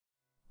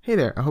Hey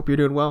there, I hope you're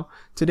doing well.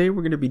 Today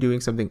we're going to be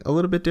doing something a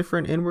little bit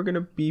different, and we're going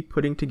to be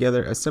putting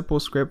together a simple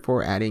script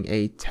for adding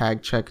a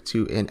tag check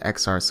to an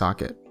XR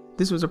socket.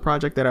 This was a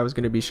project that I was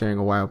going to be sharing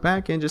a while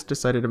back and just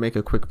decided to make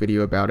a quick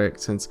video about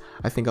it since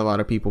I think a lot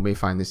of people may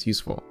find this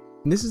useful.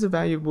 And this is a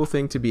valuable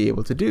thing to be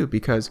able to do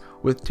because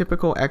with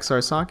typical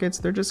XR sockets,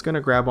 they're just going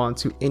to grab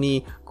onto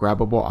any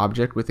grabbable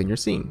object within your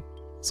scene.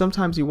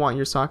 Sometimes you want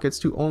your sockets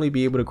to only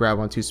be able to grab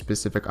onto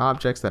specific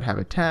objects that have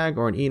a tag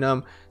or an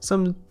enum,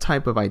 some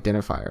type of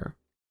identifier.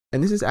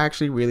 And this is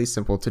actually really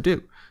simple to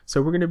do.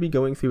 So we're going to be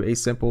going through a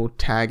simple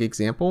tag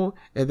example,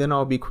 and then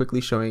I'll be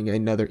quickly showing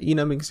another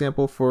enum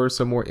example for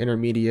some more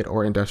intermediate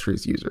or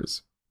industrious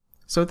users.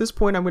 So at this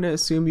point, I'm going to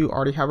assume you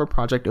already have a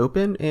project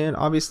open, and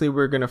obviously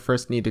we're going to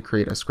first need to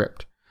create a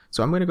script.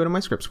 So I'm going to go to my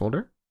scripts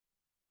folder.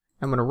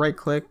 I'm going to right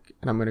click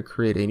and I'm going to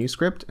create a new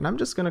script, and I'm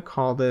just going to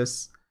call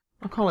this,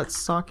 I'll call it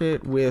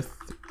socket with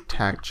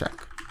tag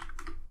check.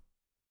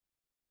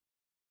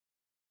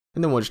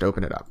 And then we'll just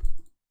open it up.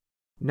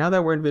 Now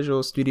that we're in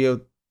Visual Studio,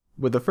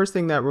 the first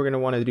thing that we're going to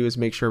want to do is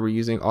make sure we're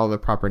using all the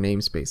proper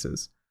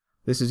namespaces.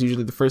 This is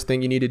usually the first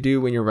thing you need to do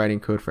when you're writing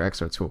code for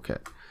XR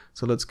Toolkit.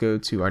 So let's go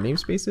to our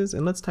namespaces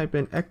and let's type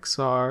in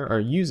XR,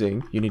 or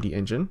using Unity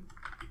Engine,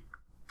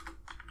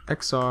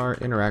 XR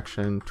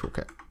Interaction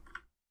Toolkit.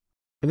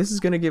 And this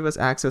is going to give us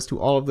access to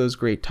all of those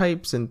great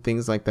types and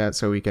things like that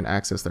so we can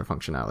access their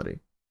functionality.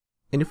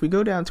 And if we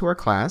go down to our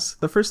class,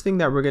 the first thing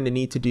that we're going to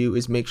need to do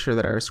is make sure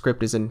that our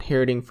script is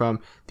inheriting from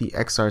the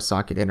XR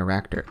Socket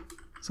Interactor.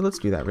 So let's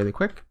do that really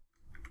quick.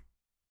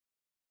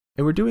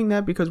 And we're doing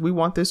that because we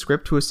want this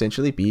script to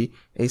essentially be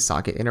a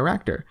socket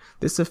interactor.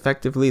 This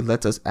effectively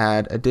lets us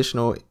add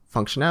additional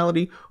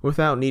functionality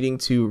without needing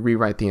to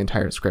rewrite the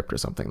entire script or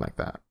something like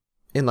that.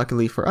 And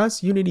luckily for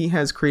us, Unity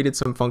has created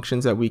some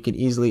functions that we can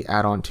easily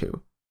add on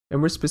to.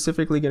 And we're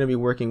specifically going to be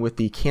working with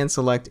the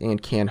canSelect and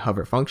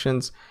canHover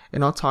functions,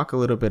 and I'll talk a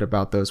little bit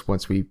about those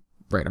once we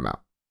write them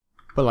out.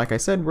 But like I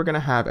said, we're going to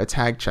have a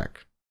tag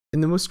check.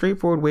 And the most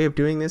straightforward way of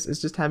doing this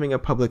is just having a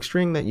public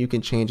string that you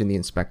can change in the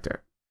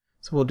inspector.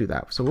 So we'll do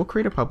that. So we'll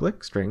create a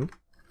public string,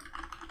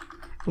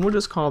 and we'll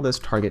just call this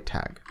target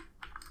tag.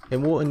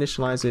 And we'll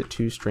initialize it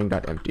to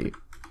string.empty.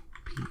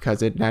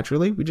 Because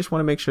we just want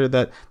to make sure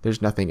that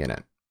there's nothing in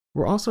it.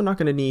 We're also not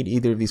going to need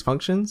either of these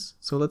functions,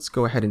 so let's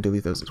go ahead and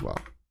delete those as well.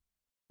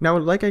 Now,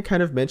 like I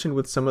kind of mentioned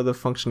with some of the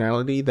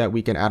functionality that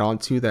we can add on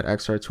to that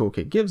XR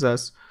Toolkit gives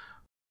us,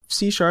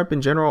 C#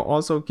 in general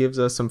also gives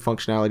us some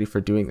functionality for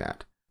doing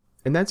that.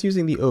 And that's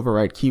using the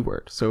override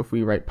keyword. So if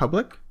we write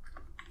public,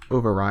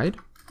 override,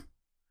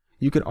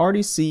 you can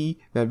already see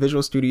that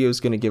Visual Studio is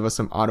going to give us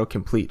some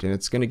autocomplete, and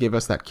it's going to give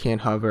us that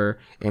canHover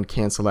and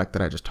canSelect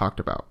that I just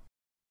talked about.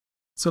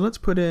 So let's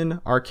put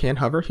in our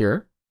canHover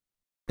here,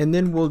 and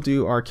then we'll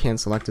do our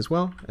canSelect as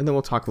well, and then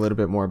we'll talk a little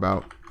bit more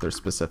about their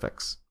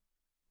specifics.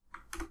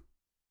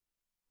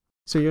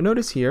 So you'll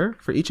notice here,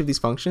 for each of these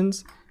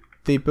functions,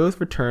 they both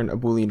return a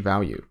Boolean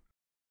value.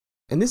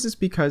 And this is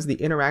because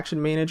the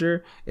interaction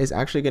manager is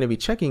actually going to be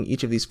checking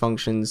each of these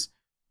functions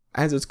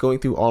as it's going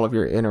through all of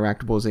your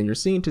interactables in your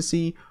scene to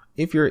see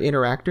if your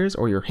interactors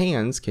or your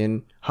hands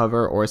can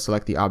hover or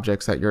select the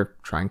objects that you're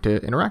trying to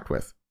interact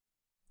with.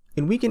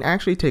 And we can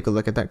actually take a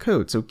look at that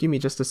code, so give me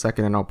just a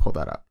second and I'll pull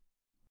that up.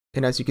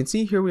 And as you can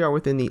see, here we are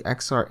within the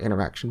XR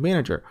Interaction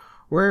Manager,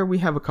 where we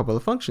have a couple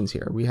of functions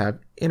here. We have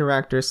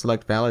interactor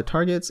select valid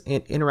targets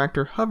and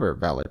interactor hover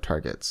valid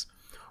targets,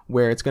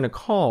 where it's going to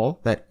call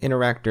that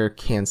interactor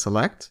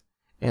canSelect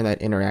and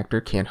that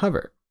interactor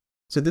canHover.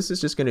 So this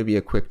is just going to be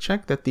a quick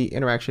check that the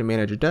interaction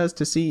manager does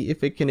to see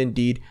if it can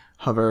indeed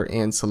hover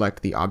and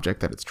select the object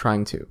that it's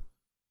trying to.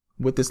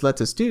 What this lets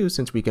us do,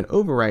 since we can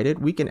override it,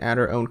 we can add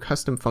our own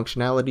custom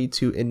functionality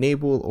to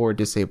enable or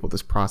disable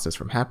this process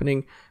from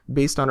happening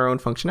based on our own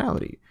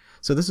functionality.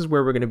 So this is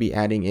where we're going to be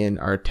adding in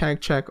our tag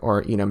check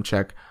or enum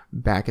check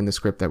back in the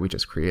script that we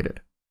just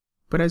created.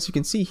 But as you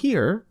can see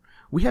here,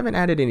 we haven't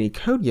added any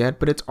code yet,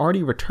 but it's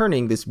already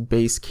returning this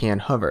base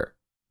canHover.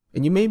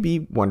 And you may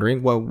be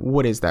wondering, well,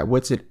 what is that?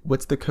 What's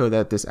the code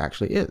that this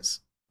actually is?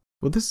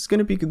 Well, this is going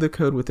to be the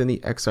code within the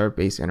XR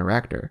base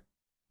interactor,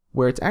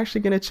 where it's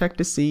actually going to check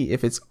to see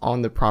if it's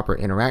on the proper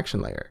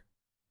interaction layer.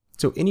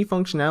 So any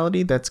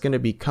functionality that's going to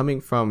be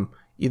coming from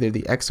either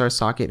the XR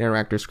Socket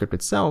Interactor script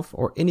itself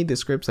or any of the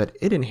scripts that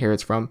it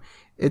inherits from,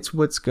 it's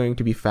what's going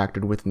to be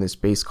factored within this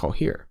base call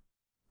here.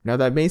 Now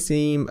that may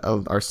seem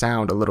or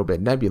sound a little bit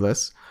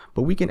nebulous,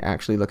 but we can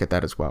actually look at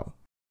that as well.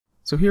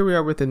 So here we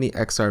are within the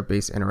XR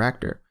base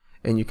interactor,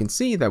 and you can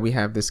see that we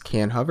have this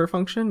canHover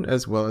function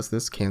as well as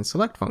this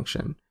canSelect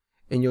function.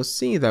 And you'll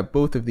see that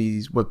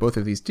what both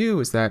of these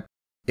do is that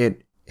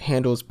it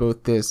handles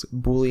both this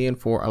Boolean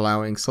for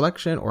allowing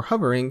selection or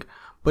hovering,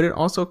 but it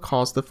also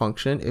calls the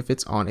function if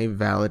it's on a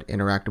valid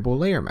interactable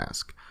layer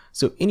mask.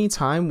 So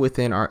anytime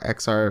within our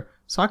XR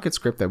socket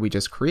script that we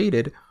just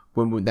created,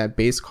 when that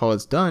base call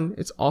is done,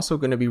 it's also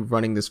going to be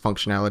running this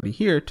functionality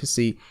here to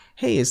see,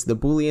 hey, is the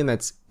Boolean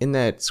that's in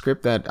that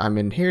script that I'm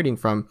inheriting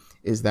from,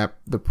 is that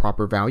the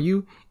proper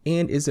value?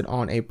 And is it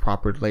on a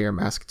proper layer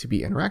mask to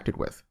be interacted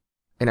with?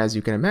 And as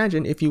you can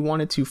imagine, if you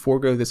wanted to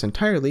forego this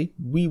entirely,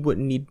 we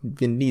wouldn't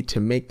even need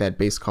to make that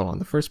base call in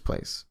the first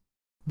place.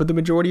 But the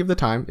majority of the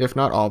time, if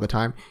not all the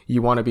time,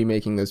 you want to be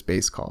making those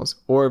base calls,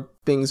 or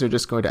things are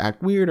just going to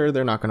act weird or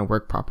they're not going to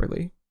work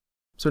properly.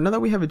 So now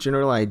that we have a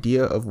general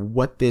idea of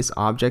what this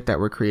object that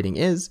we're creating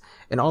is,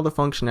 and all the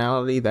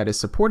functionality that is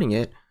supporting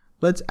it,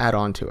 let's add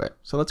on to it.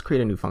 So let's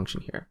create a new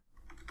function here.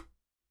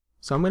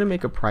 So I'm going to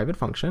make a private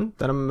function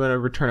that I'm going to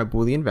return a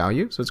Boolean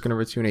value. So it's going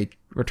to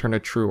return a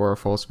true or a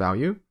false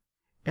value.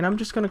 And I'm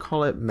just going to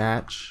call it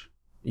match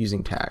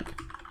using tag,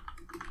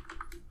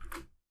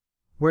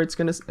 where it's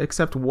going to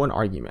accept one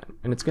argument,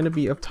 and it's going to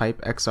be of type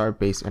XR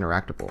base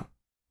interactable.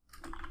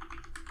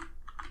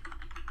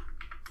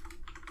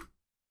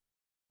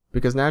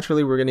 Because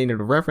naturally we're going to need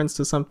a reference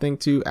to something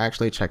to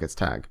actually check its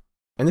tag.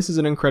 And this is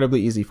an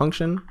incredibly easy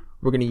function.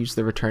 We're going to use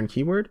the return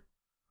keyword.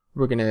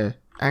 We're going to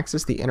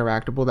access the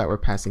interactable that we're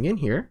passing in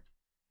here.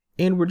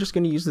 And we're just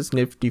going to use this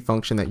nifty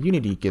function that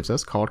Unity gives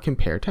us called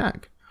compare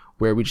tag,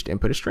 where we just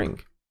input a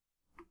string.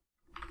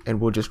 And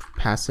we'll just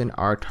pass in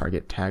our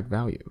target tag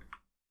value.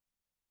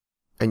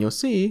 And you'll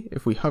see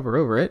if we hover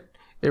over it,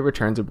 it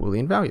returns a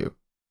Boolean value.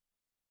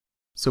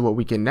 So what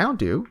we can now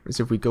do is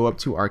if we go up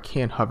to our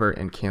can hover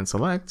and can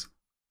select,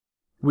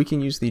 we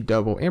can use the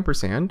double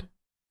ampersand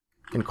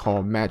and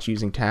call match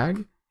using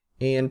tag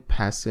and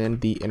pass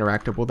in the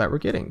interactable that we're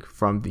getting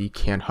from the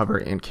can hover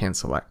and can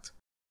select.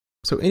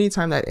 So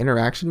anytime that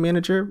interaction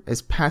manager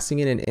is passing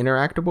in an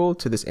interactable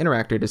to this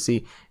interactor to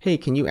see, hey,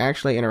 can you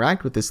actually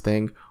interact with this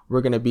thing?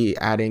 We're going to be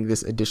adding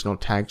this additional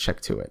tag check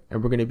to it.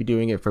 And we're going to be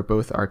doing it for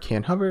both our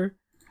can hover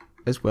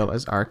as well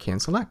as our can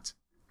select.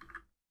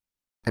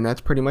 And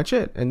that's pretty much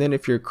it. And then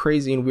if you're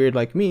crazy and weird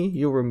like me,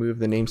 you'll remove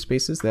the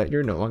namespaces that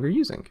you're no longer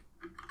using.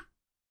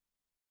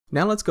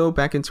 Now let's go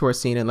back into our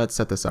scene and let's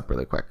set this up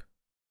really quick.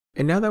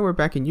 And now that we're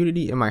back in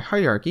Unity in my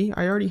hierarchy,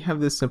 I already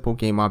have this simple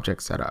game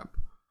object set up,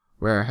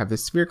 where I have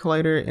this sphere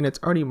collider and it's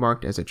already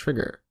marked as a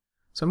trigger.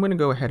 So I'm going to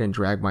go ahead and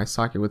drag my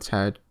socket with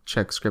tag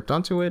check script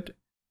onto it,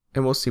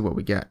 and we'll see what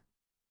we get.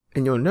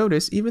 And you'll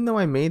notice, even though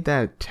I made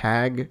that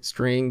tag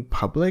string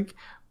public,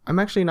 I'm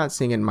actually not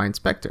seeing it in my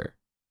inspector.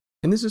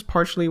 And this is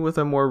partially with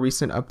a more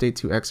recent update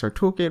to XR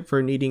Toolkit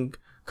for needing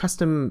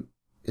custom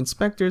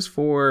inspectors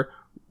for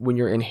when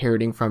you're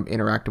inheriting from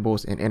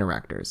interactables and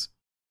interactors.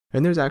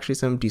 And there's actually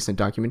some decent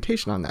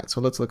documentation on that, so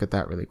let's look at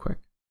that really quick.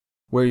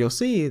 Where you'll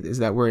see is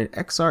that we're in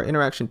XR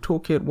Interaction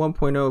Toolkit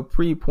 1.0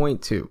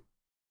 pre.2,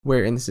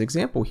 where in this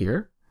example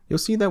here, you'll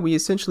see that we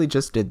essentially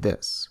just did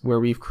this, where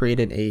we've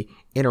created a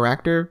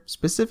interactor,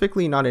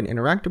 specifically not an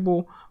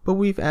interactable, but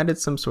we've added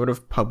some sort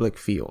of public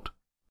field.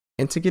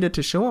 And to get it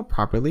to show up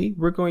properly,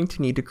 we're going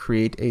to need to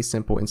create a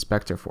simple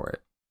inspector for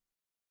it.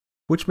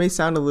 Which may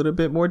sound a little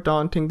bit more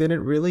daunting than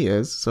it really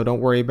is, so don't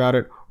worry about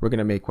it, we're going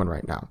to make one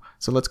right now.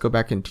 So let's go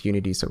back into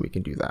Unity so we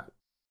can do that.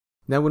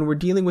 Now when we're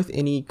dealing with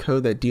any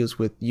code that deals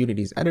with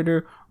Unity's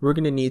editor, we're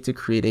going to need to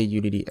create a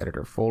Unity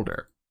editor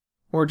folder,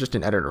 or just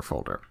an editor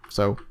folder.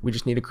 So we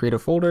just need to create a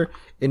folder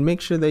and make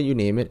sure that you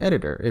name it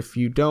editor. If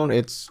you don't,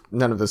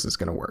 none of this is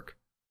going to work.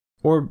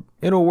 Or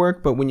it'll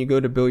work, but when you go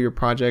to build your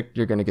project,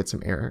 you're going to get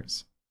some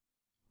errors.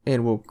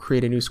 And we'll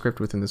create a new script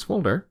within this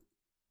folder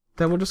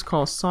that we'll just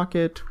call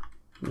socket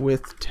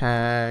with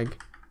tag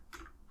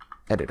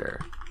editor.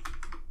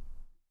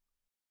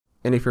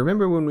 And if you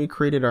remember, when we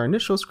created our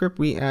initial script,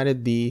 we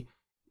added the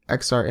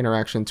XR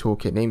Interaction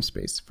Toolkit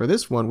namespace. For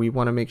this one, we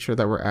want to make sure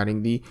that we're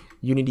adding the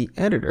Unity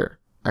Editor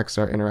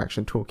XR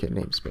Interaction Toolkit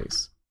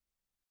namespace.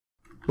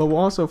 But we'll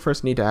also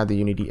first need to add the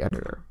Unity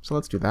Editor. So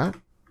let's do that.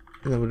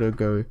 And then we'll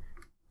go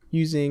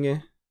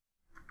using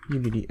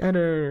Unity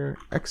Editor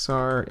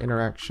XR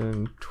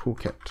Interaction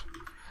Toolkit.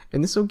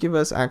 And this will give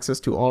us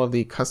access to all of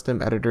the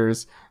custom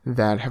editors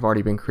that have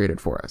already been created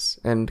for us.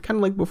 And kind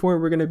of like before,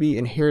 we're going to be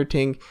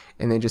inheriting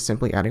and then just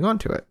simply adding on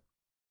to it.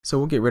 So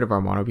we'll get rid of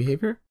our mono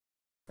behavior.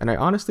 And I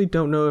honestly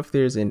don't know if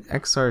there's an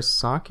XR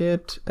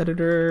Socket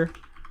editor.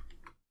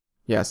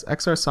 Yes,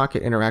 XR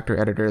Socket Interactor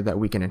editor that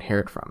we can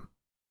inherit from.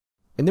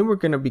 And then we're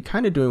going to be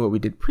kind of doing what we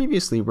did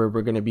previously, where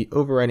we're going to be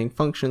overriding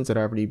functions that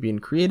are already being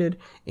created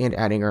and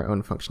adding our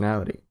own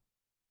functionality.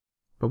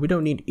 But we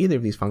don't need either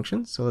of these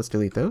functions, so let's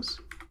delete those.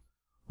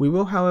 We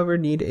will, however,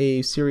 need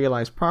a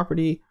serialized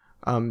property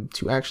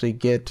to actually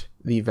get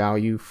the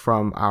value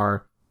from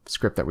our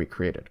script that we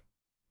created.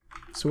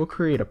 So we'll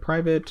create a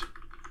private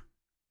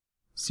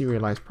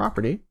serialized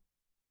property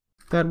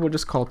that we'll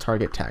just call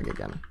target tag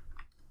again.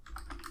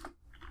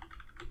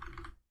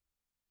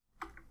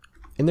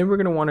 And then we're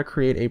going to want to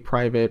create a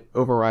private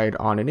override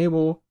on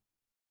enable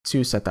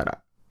to set that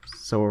up.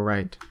 So we'll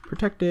write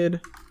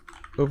protected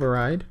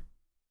override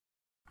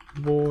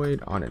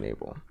void on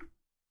enable.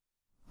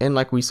 And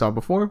like we saw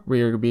before,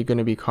 we're going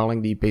to be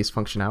calling the base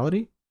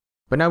functionality,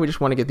 but now we just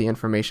want to get the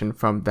information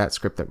from that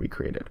script that we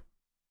created.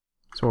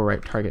 So we'll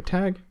write target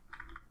tag.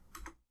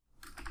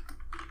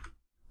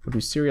 We'll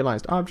do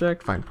serialized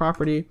object, find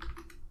property,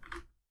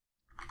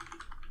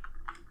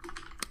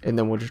 and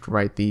then we'll just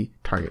write the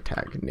target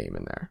tag name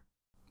in there.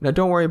 Now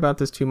don't worry about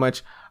this too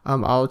much.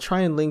 I'll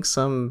try and link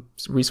some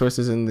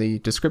resources in the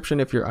description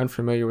if you're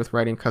unfamiliar with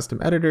writing custom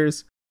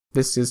editors.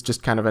 This is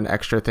just kind of an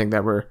extra thing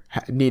that we're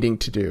needing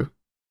to do.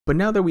 But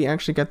now that we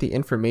actually got the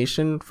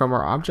information from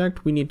our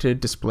object, we need to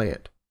display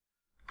it.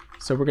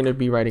 So we're going to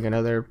be writing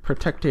another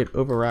protected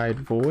override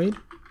void,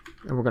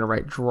 and we're going to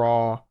write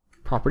draw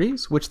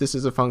properties, which this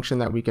is a function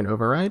that we can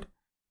override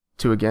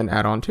to again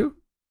add on to.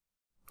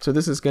 So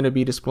this is going to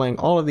be displaying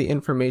all of the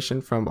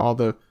information from all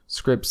the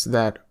scripts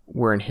that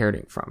we're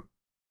inheriting from.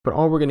 But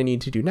all we're going to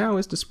need to do now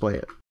is display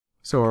it.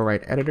 So we'll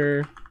write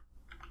editor,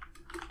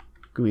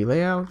 GUI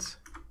layout,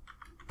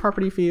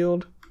 property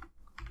field,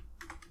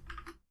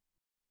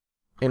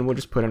 and we'll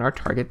just put in our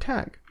target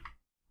tag.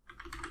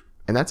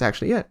 And that's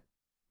actually it.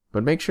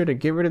 But make sure to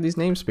get rid of these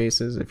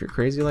namespaces if you're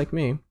crazy like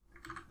me.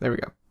 There we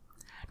go.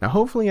 Now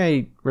hopefully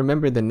I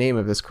remembered the name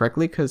of this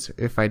correctly, because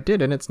if I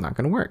didn't, it's not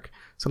going to work.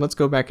 So let's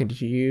go back into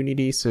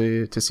Unity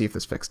to see if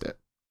this fixed it.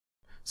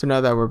 So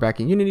now that we're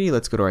back in Unity,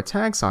 let's go to our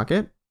tag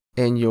socket,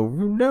 and you'll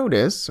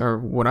notice, or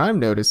what I'm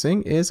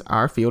noticing, is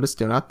our field is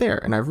still not there.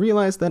 And I've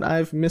realized that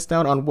I've missed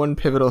out on one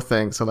pivotal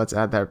thing, so let's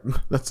add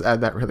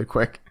that really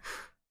quick.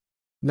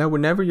 Now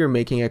whenever you're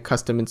making a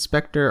custom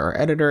inspector or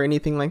editor or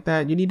anything like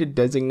that, you need to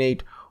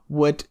designate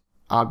what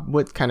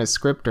kind of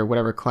script or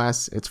whatever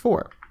class it's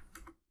for.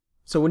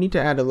 So we need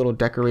to add a little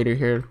decorator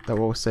here that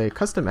will say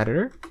custom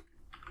editor,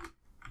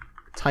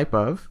 type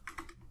of,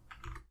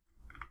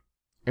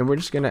 and we're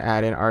just going to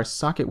add in our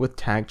socket with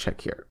tag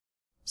check here.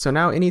 So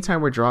now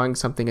anytime we're drawing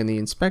something in the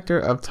inspector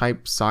of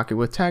type socket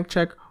with tag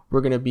check,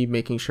 we're going to be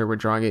making sure we're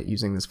drawing it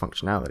using this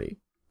functionality.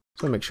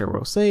 So make sure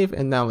we'll save,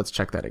 and now let's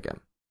check that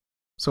again.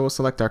 So we'll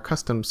select our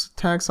custom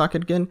tag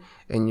socket again,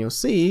 and you'll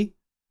see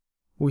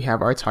we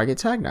have our target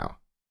tag now.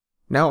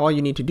 Now all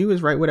you need to do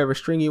is write whatever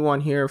string you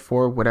want here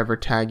for whatever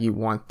tag you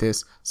want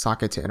this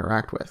socket to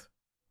interact with.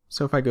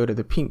 So if I go to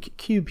the pink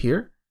cube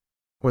here,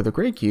 or the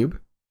gray cube,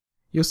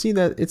 you'll see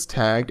that it's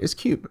tagged as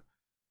cube.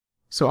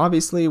 So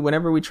obviously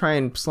whenever we try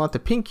and slot the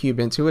pink cube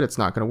into it, it's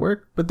not going to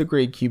work, but the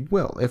gray cube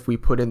will if we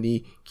put in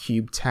the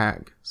cube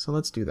tag. So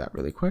let's do that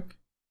really quick.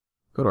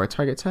 Go to our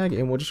target tag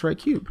and we'll just write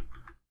cube.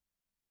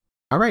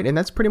 Alright, and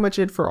that's pretty much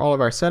it for all of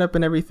our setup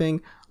and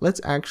everything.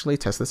 Let's actually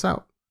test this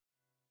out.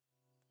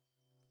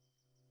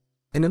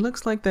 And it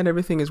looks like that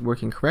everything is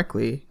working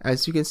correctly.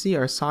 As you can see,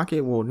 our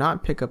socket will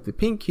not pick up the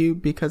pink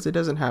cube because it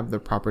doesn't have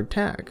the proper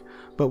tag,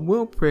 but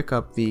will pick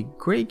up the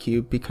gray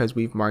cube because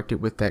we've marked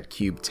it with that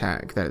cube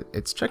tag that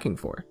it's checking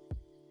for.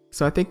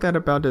 So I think that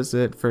about does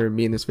it for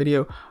me in this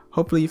video.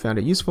 Hopefully you found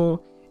it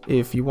useful.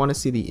 If you want to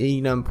see the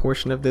enum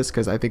portion of this,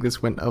 because I think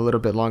this went a little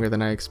bit longer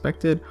than I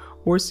expected,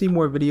 or see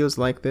more videos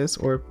like this,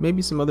 or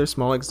maybe some other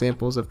small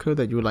examples of code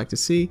that you would like to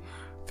see,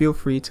 feel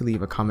free to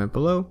leave a comment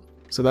below.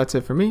 So that's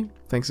it for me.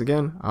 Thanks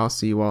again. I'll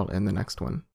see you all in the next one.